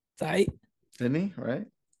tight. Didn't he? Right?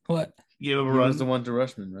 What? Gave up a He run. was the one to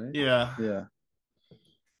Rushman, right? Yeah. Yeah.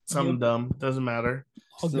 Something dumb. Doesn't matter.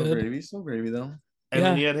 Still gravy. Still gravy, though. And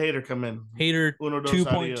then he had Hader come in. Hader,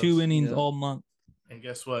 2.2 innings all month. And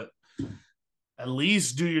guess what? At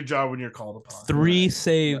least do your job when you're called upon. 3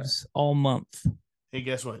 saves all month. Hey,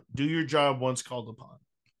 guess what? Do your job once called upon.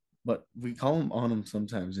 But we call him on him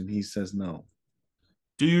sometimes, and he says no.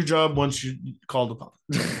 Do your job once you're called upon.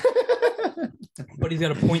 But he's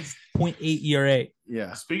got a .8 ERA.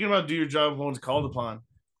 Yeah. Speaking about do your job once called upon,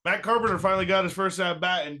 Matt Carpenter finally got his first at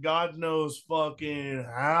bat, and God knows fucking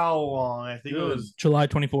how long. I think it was July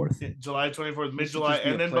 24th. July 24th, mid-July,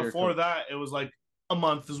 and then before that, it was like a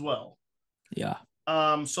month as well. Yeah.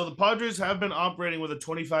 So the Padres have been operating with a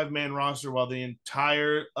 25-man roster, while the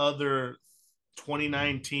entire other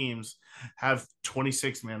 29 teams have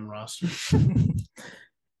 26-man rosters.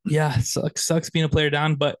 Yeah, sucks being a player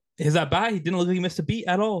down, but his at bat, he didn't look like he missed a beat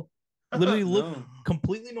at all. Literally looked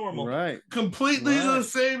completely normal. Right. Completely the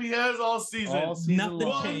same he has all season. Nothing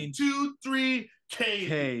long. changed. 1, 2, 3,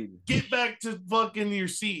 Cade. Get back to fucking your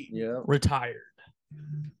seat. Yeah. Retired.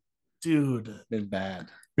 Dude. Been bad.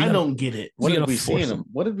 I don't get it. What did we see in him?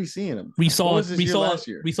 What did we see in him? We saw a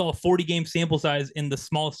 40-game sample size in the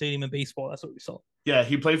smallest stadium in baseball. That's what we saw. Yeah,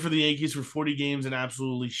 he played for the Yankees for 40 games and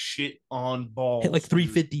absolutely shit on balls. Hit like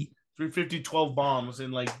 350. 350, 12 bombs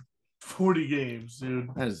in like 40 games, dude.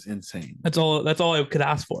 That is insane. That's all I could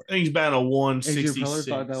ask for. I think he's batting a 166. AJ Preller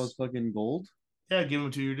thought that was fucking gold. Yeah, give him a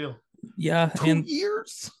 2-year deal. Yeah, 2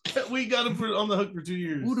 years. We got him on the hook for 2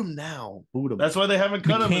 years. Boot him now. Boot him. That's why they haven't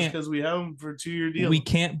cut him, is because we have him for a 2-year deal. We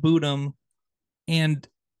can't boot him, and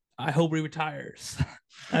I hope he retires.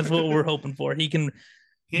 That's what we're hoping for. We can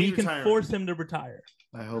force him to retire.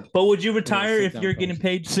 I hope. But would you retire if you're getting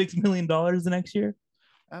paid $6 million the next year?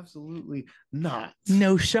 Absolutely not.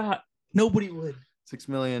 No shot. Nobody would. 6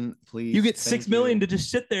 million, please. You get 6 million to just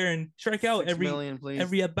sit there and strike out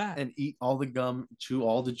every at bat and eat all the gum, chew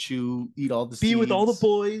all the chew, eat all the seeds. Be with all the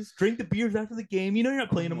boys, drink the beers after the game. You know you're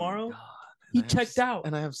not playing tomorrow. He checked out,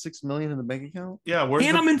 and I have 6 million in the bank account. Yeah,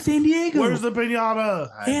 I'm in San Diego. Where's the pinata?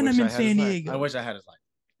 And I'm in San Diego. I wish I had his life.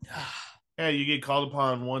 Yeah, you get called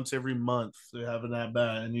upon once every month to have an at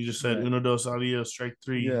bat, and you just said uno dos adios, strike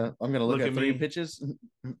 3. Yeah, I'm gonna look at 3 pitches,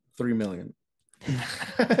 3 million.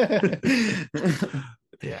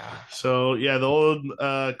 Yeah. So the old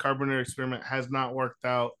Carpenter experiment has not worked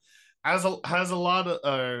out. Has a lot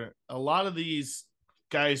of these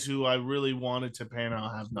guys who I really wanted to pan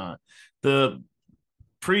out have not. The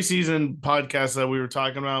preseason podcast that we were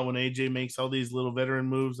talking about when AJ makes all these little veteran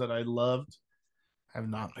moves that I loved have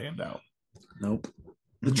not panned out. Nope.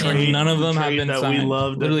 The trade, none of them have been signed. We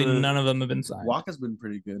loved. Literally, none of them have been signed. Waka's been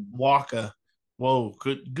pretty good. Waka. Whoa,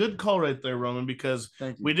 good call right there, Roman, because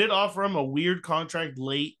we did offer him a weird contract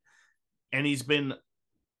late, and he's been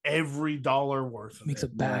every dollar worth of Makes a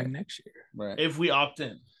bag next year. Right. If we opt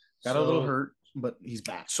in. Got a little hurt, but he's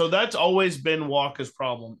back. So that's always been Waka's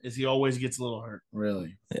problem, is he always gets a little hurt.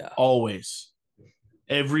 Really? Yeah. Always.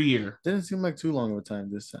 Every year. Didn't seem like too long of a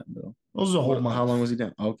time this time, though. It was a whole month. How long was he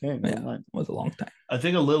down? Okay, never mind. It was a long time. I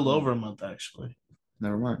think a little over a month, actually.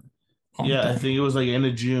 Never mind. I think it was like end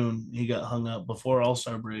of June. He got hung up before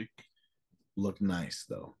All-Star break. Looked nice,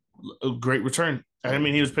 though. A great return. I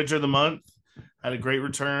mean, he was pitcher of the month. Had a great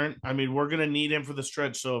return. I mean, we're going to need him for the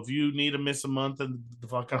stretch. So if you need to miss a month in the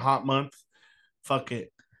fucking hot month, fuck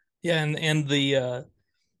it. Yeah, and the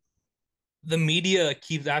media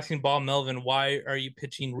keeps asking Bob Melvin, why are you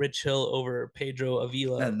pitching Rich Hill over Pedro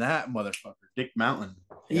Avila? And that motherfucker, Dick Mountain,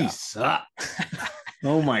 he sucked.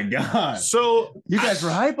 Oh my god! So you guys were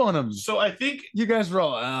hype on him. So I think you guys were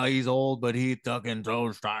all, oh, he's old, but he fucking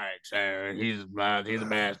throws strikes. He's the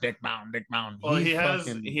best. Dick Mountain. Well, he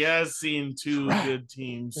has seen 2 good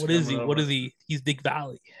teams. What is he? What is he? He's Dick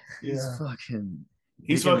Valley. He's fucking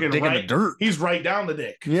He's fucking digging right. the dirt. He's right down the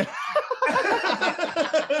dick. Yeah.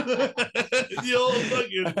 The old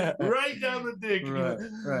fucking right down the dick.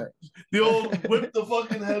 Right. The old whip the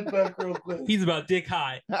fucking head back real quick. He's about dick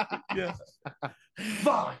high. Yeah.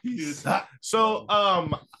 Fuck, dude. So,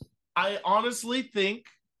 I honestly think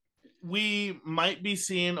we might be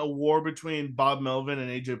seeing a war between Bob Melvin and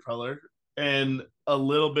AJ Preller, and a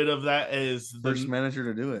little bit of that is the First manager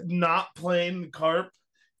to do it. not playing Carp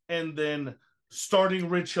and then starting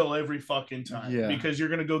Rich Hill every fucking time. Yeah. Because you're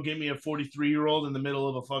gonna go get me a 43-year-old in the middle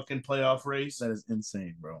of a fucking playoff race. That is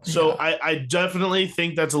insane, bro. So I definitely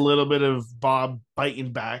think that's a little bit of Bob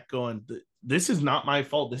biting back, going, this is not my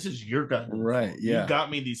fault. This is your guy. Right. Yeah. You got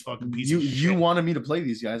me these fucking pieces of shit. You wanted me to play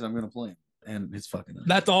these guys. I'm gonna play them. And it's fucking.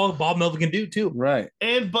 That's all Bob Melvin can do too. Right.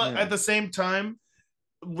 But at the same time,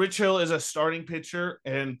 Rich Hill is a starting pitcher,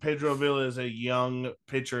 and Pedro Avila is a young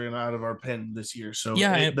pitcher and out of our pen this year. So the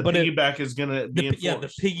piggyback is gonna be enforced. Yeah, the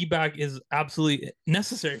piggyback is absolutely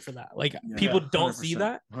necessary for that. Like people don't see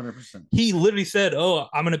that. 100%. He literally said, "Oh,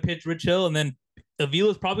 I'm gonna pitch Rich Hill," and then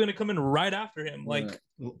Avila's probably gonna come in right after him. Like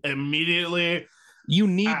immediately. You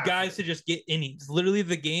need guys to just get innings. Literally,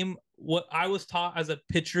 the game. What I was taught as a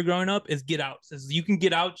pitcher growing up is get outs. As you can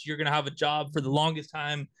get outs, you're gonna have a job for the longest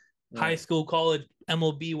time. Right. High school, college,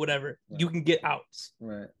 MLB, whatever. Right. You can get outs.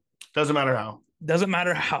 Right. Doesn't matter how. Doesn't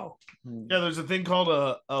matter how. Yeah, there's a thing called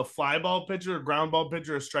a fly ball pitcher, a ground ball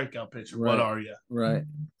pitcher, a strikeout pitcher. Right. What are you? Right.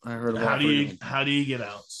 I heard about how do you get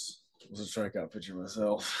outs? I was a strikeout pitcher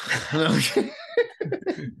myself.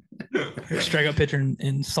 You're a strikeout pitcher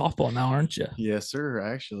in softball now, aren't you? Yes, sir.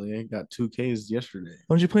 Actually, I got 2 Ks yesterday.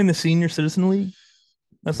 Don't you play in the senior citizen league?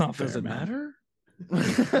 That's not fair. Does it matter?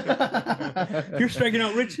 You're striking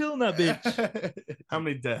out Rich Hill in that bitch. How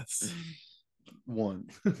many deaths? 1.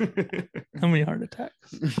 How many heart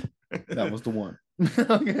attacks? That was the one.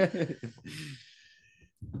 Okay.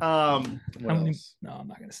 How many? No, I'm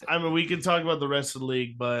not gonna say. I mean, we can talk about the rest of the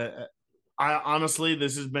league, but I honestly,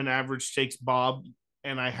 this has been average takes Bob,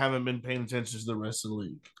 and I haven't been paying attention to the rest of the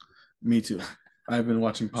league. Me too. I've been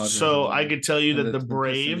watching Padres. So I could tell you that the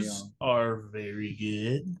Braves are very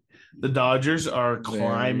good. The Dodgers are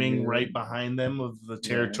climbing right behind them of the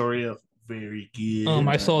territory of very good.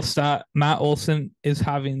 I saw a stat. Matt Olson is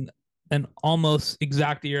having an almost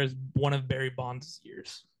exact year as one of Barry Bonds'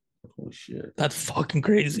 years. Holy shit. That's fucking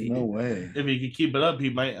crazy. No way. If he could keep it up, he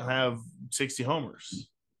might have 60 homers.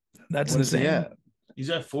 That's insane. He's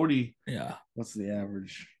at 40. Yeah. What's the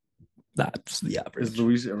average? That's the average. Is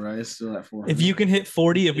Luis Arias still at 400? If you can hit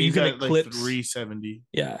 40, if he's you can eclipse like 370.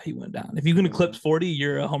 Yeah, he went down. If you can eclipse 40,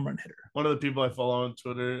 you're a home run hitter. One of the people I follow on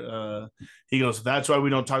Twitter, he goes, "That's why we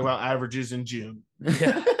don't talk about averages in June."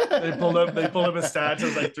 Yeah. They pulled up his stats. It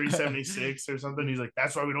was like 376 or something. He's like,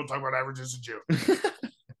 "That's why we don't talk about averages in June."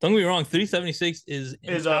 Don't get me wrong, 376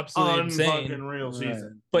 is absolutely insane. Real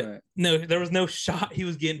season. But no, there was no shot he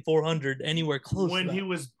was getting 400 anywhere close. When he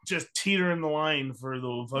was just teetering the line for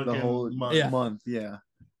the fucking whole month. Yeah.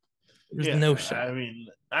 There's no shot. I mean,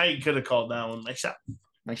 I could have called that one myself.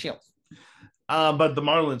 Myself. But the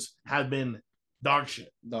Marlins have been dog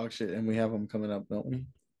shit. And we have them coming up, don't we?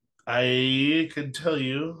 I could tell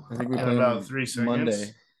you I think we in about 3 seconds.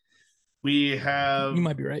 Monday. We have you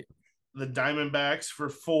might be right. The Diamondbacks for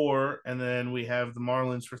 4, and then we have the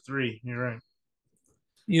Marlins for 3. You're right.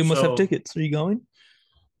 You must have tickets. Are you going?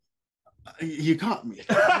 You caught me.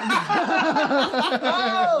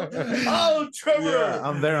 oh, Trevor. Yeah,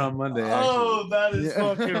 I'm there on Monday. Oh, that is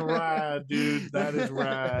fucking rad, dude. That is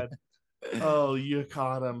rad. Oh, you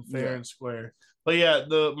caught him fair and square. But yeah,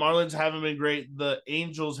 the Marlins haven't been great. The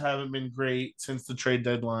Angels haven't been great since the trade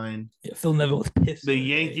deadline. Yeah, Phil Neville was pissed. The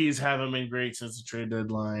Yankees haven't been great since the trade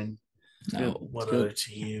deadline. No. What other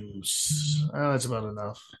teams? Oh, that's about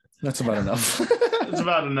enough. That's about enough. That's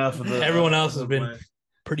about enough of the. Everyone else has been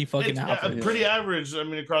pretty fucking average. Pretty average. I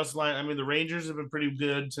mean, across the line. I mean, the Rangers have been pretty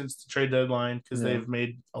good since the trade deadline because they've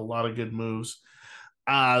made a lot of good moves.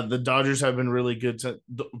 The Dodgers have been really good.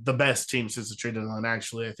 The best team since the trade deadline.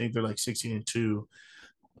 Actually, I think they're like 16-2,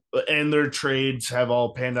 and their trades have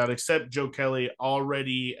all panned out except Joe Kelly,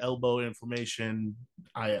 already elbow inflammation,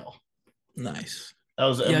 IL. Nice. That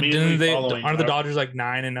was immediately following. Aren't the Dodgers like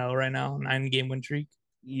 9-0 right now? 9-game win streak.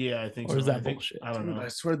 Yeah, I think. Or is that bullshit? I don't know. I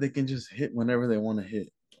swear they can just hit whenever they want to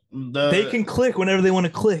hit. They can click whenever they want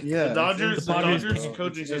to click. Yeah, the Dodgers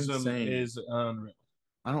coaching system is unreal.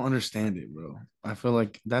 I don't understand it, bro. I feel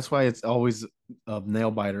like that's why it's always a nail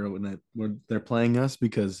biter when they're playing us,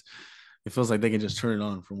 because it feels like they can just turn it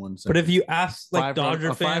on for 1 second. But if you ask like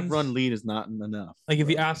Dodger fans, a 5-run lead is not enough. Like if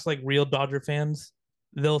you ask like real Dodger fans,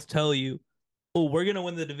 they'll tell you, "Oh, we're gonna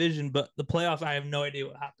win the division, but the playoffs, I have no idea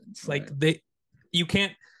what happens." Like You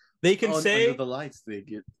can't. They can say under the lights they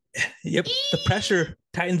get. Yep, the pressure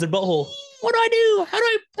tightens their butthole. What do I do? How do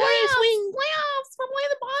I swing? Playoffs. We're playing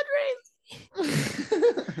the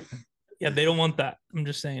Padres. Yeah, they don't want that. I'm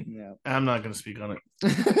just saying. Yeah, I'm not gonna speak on it.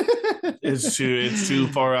 It's too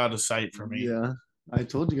far out of sight for me. Yeah, I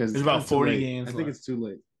told you guys. There's about 40 games. I think it's too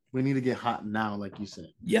late. We need to get hot now, like you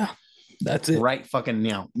said. Yeah, that's it. Right, fucking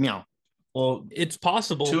meow. Well, it's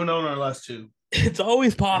possible. 2-0 in our last 2. It's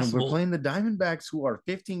always possible. And we're playing the Diamondbacks, who are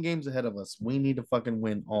 15 games ahead of us. We need to fucking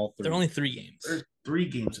win all 3. They're only 3 games. They're 3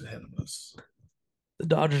 games ahead of us. The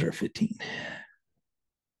Dodgers are 15.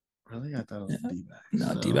 Really? I thought it was D-backs.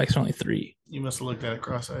 No, D-backs are only 3. You must have looked at it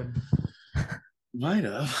cross-eyed. Might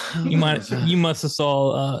have. You must have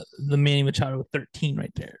saw the Manny Machado with 13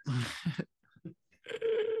 right there.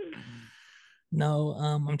 No,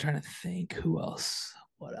 I'm trying to think. Who else?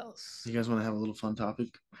 What else? You guys want to have a little fun topic?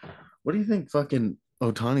 What do you think fucking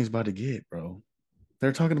Ohtani's about to get, bro?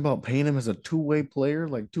 They're talking about paying him as a 2-way player,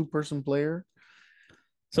 like 2-person player.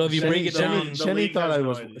 So if you break it down, Shenny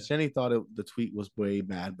thought the tweet was way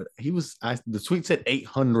bad, but the tweet said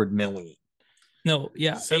 800 million. No,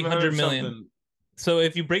 yeah, 800 million. Something. So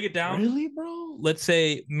if you break it down, really, bro? Let's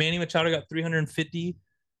say Manny Machado got 350,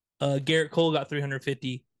 Garrett Cole got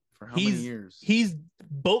 350. For how many years? He's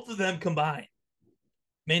both of them combined.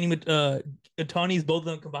 Ohtani's both of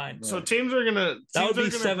them combined. So teams are gonna that would be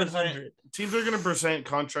 700. Teams are gonna present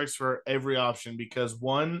contracts for every option because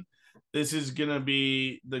one, this is gonna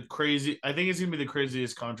be the crazy. I think it's gonna be the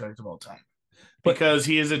craziest contract of all time because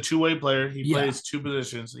he is a 2-way player. He plays 2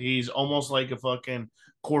 positions. He's almost like a fucking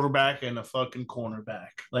quarterback and a fucking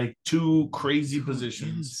cornerback, like 2 crazy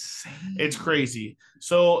positions. Insane. It's crazy.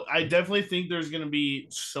 So I definitely think there's gonna be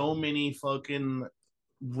so many fucking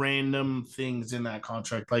random things in that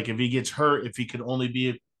contract. Like if he gets hurt, if he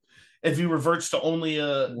reverts to only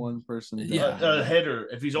a 1-person, a hitter,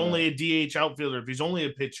 if he's only a DH outfielder, if he's only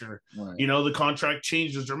a pitcher, the contract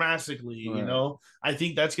changes dramatically. I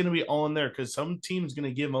think that's going to be all in there because some team's going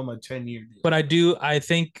to give him a 10-year deal. But I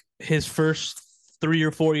think his first 3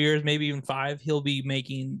 or 4 years, maybe even 5, he'll be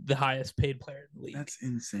making the highest paid player in the league. That's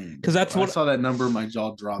insane. Because that's what I saw that number, my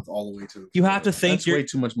jaw dropped all the way to the floor. You have to think that's way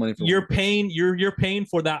too much money for you're paying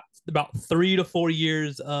for that about 3 to 4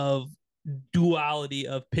 years of duality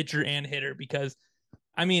of pitcher and hitter. Because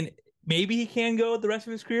I mean, maybe he can go the rest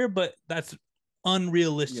of his career, but that's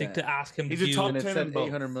unrealistic to ask him to do. He's a top 10 in both.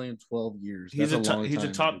 800 million, 12 years. He's a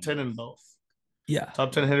top 10 in both. Yeah.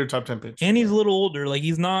 Top 10 hitter, top 10 pitcher. And he's a little older. Like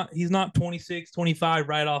he's not 26, 25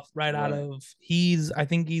 right out of I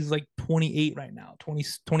think he's like 28 right now.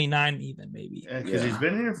 29 even maybe. Yeah, because he's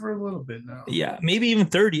been here for a little bit now. Yeah, maybe even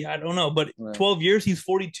 30. I don't know. But 12 years, he's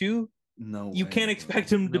 42. No, you can't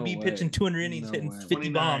expect him to be pitching 200 innings, hitting 50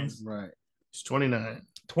 29. bombs. Right. He's 29.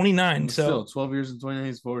 29. So still 12 years and 29,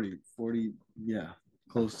 he's 40. 40, yeah.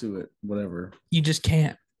 Close to it. Whatever. You just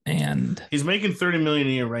can't. And he's making $30 million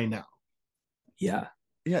a year right now. Yeah.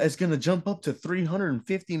 Yeah, it's gonna jump up to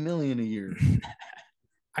 $350 million a year.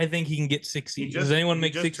 I think he can get 60. Does anyone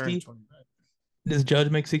make 60? Does Judge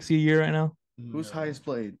make 60 a year right now? Who's highest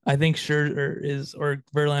played? I think Scherzer or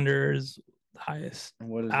Verlander is highest. And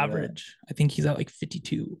what is average? I think he's at like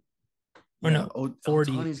 52. Or no,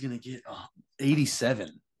 40. Ohtani's gonna get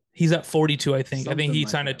 87. He's at 42, I think. I think he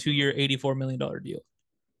signed a 2-year, $84 million deal.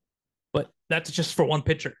 But that's just for one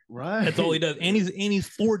pitcher. Right. That's all he does. And he's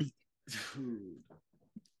 40.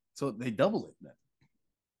 So they double it then.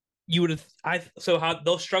 You would have so how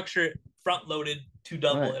they'll structure it front loaded to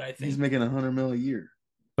double it, I think. He's making $100 million a year.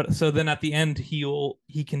 But so then at the end he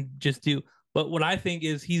can just do. But what I think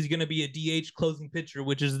is he's gonna be a DH closing pitcher,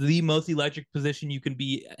 which is the most electric position you can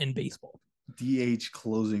be in baseball. DH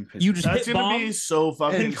closing pitcher. You just that's hit gonna be so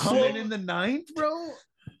fucking and coming in the 9th, bro.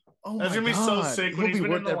 Oh that's gonna be so sick when he's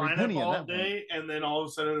been in the lineup all day, and then all of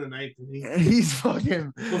a sudden in the 9th, he's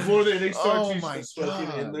fucking before the inning starts. He's just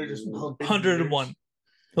fucking in there, just pumping 101.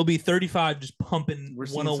 He'll be 35, just pumping. We're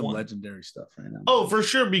seeing some legendary stuff right now. Oh, for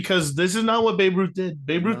sure, because this is not what Babe Ruth did.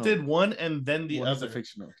 Babe Ruth did one and then the other.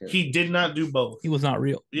 Fictional character. He did not do both. He was not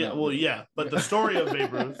real. Yeah, well, yeah, but the story of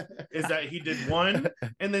Babe Ruth is that he did one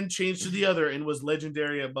and then changed to the other and was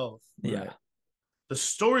legendary at both. Yeah. Right. The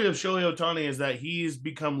story of Shohei Ohtani is that he's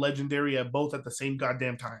become legendary at both at the same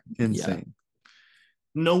goddamn time. Insane. Yeah.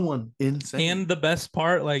 No one. Insane. And the best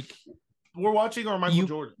part, like we're watching our Michael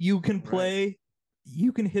Jordan. You can play,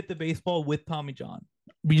 you can hit the baseball with Tommy John.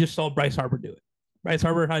 We just saw Bryce Harper do it. Bryce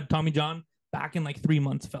Harper had Tommy John back in like 3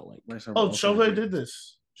 months, felt like. Shohei did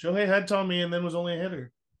this. Shohei had Tommy and then was only a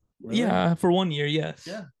hitter. Really? Yeah, for 1 year, yes.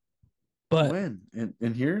 Yeah. But when?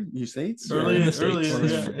 In here? You States? Early in the States.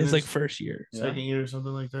 It's like first year. Second year or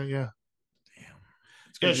something like that, yeah. Damn.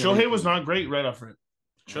 Yeah, Shohei was not great right off rip.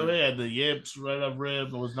 Shohei had the yips right off rip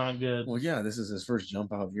and was not good. Well, yeah, this is his first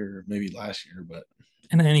jump out year, maybe last year, but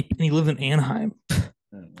and he lives in Anaheim.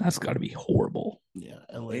 That's got to be horrible. Yeah,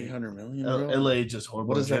 LA. 800 million. LA just horrible.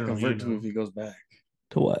 What does that convert to if he goes back?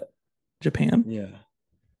 To what? Japan? Yeah.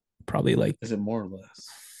 Probably like. Is it more or less?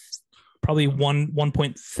 Probably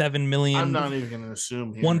 1.7 million. I'm not even going to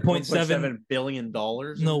assume here. 1.7 billion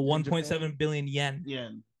dollars. No, 1.7 billion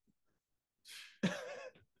yen.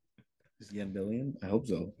 Is yen billion? I hope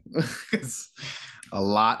so. It's a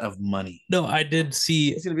lot of money. No, I did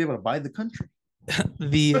see. He's gonna be able to buy the country.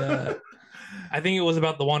 I think it was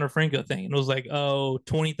about the Wander Franco thing. It was like,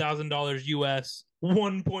 $20,000 US,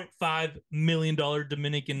 $1.5 million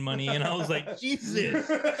Dominican money, and I was like, Jesus,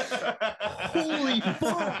 holy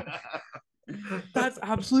fuck. That's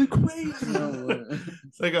absolutely crazy.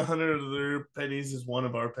 It's like 100 of their pennies is one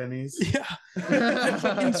of our pennies. Yeah. That's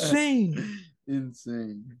insane.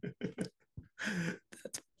 Insane.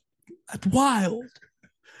 That's wild.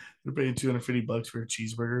 They're paying $250 for a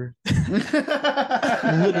cheeseburger.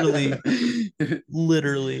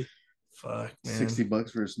 Literally. Fuck, man.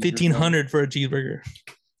 $60 for a $1,500 for a cheeseburger.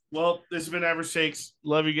 Well, this has been Average Shakes.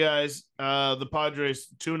 Love you guys. The Padres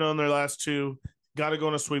 2-0 in their last two. Got to go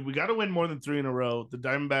on a sweep. We got to win more than 3 in a row. The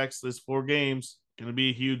Diamondbacks, this 4 games, going to be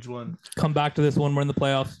a huge one. Come back to this one. We're in the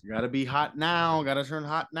playoffs. You got to be hot now. Got to turn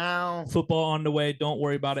hot now. Football on the way. Don't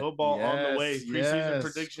worry about it. Football on the way. Preseason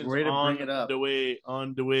predictions on the way.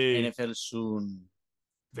 On the way. NFL soon.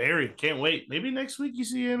 Very. Can't wait. Maybe next week you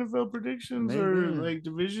see NFL predictions or like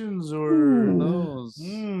divisions or those.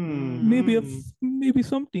 Maybe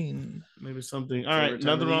something. Maybe something. All right.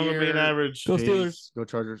 Nothing wrong with being average. Go Steelers. Go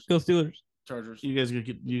Chargers. Go Steelers. Chargers. You guys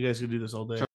could do this all day.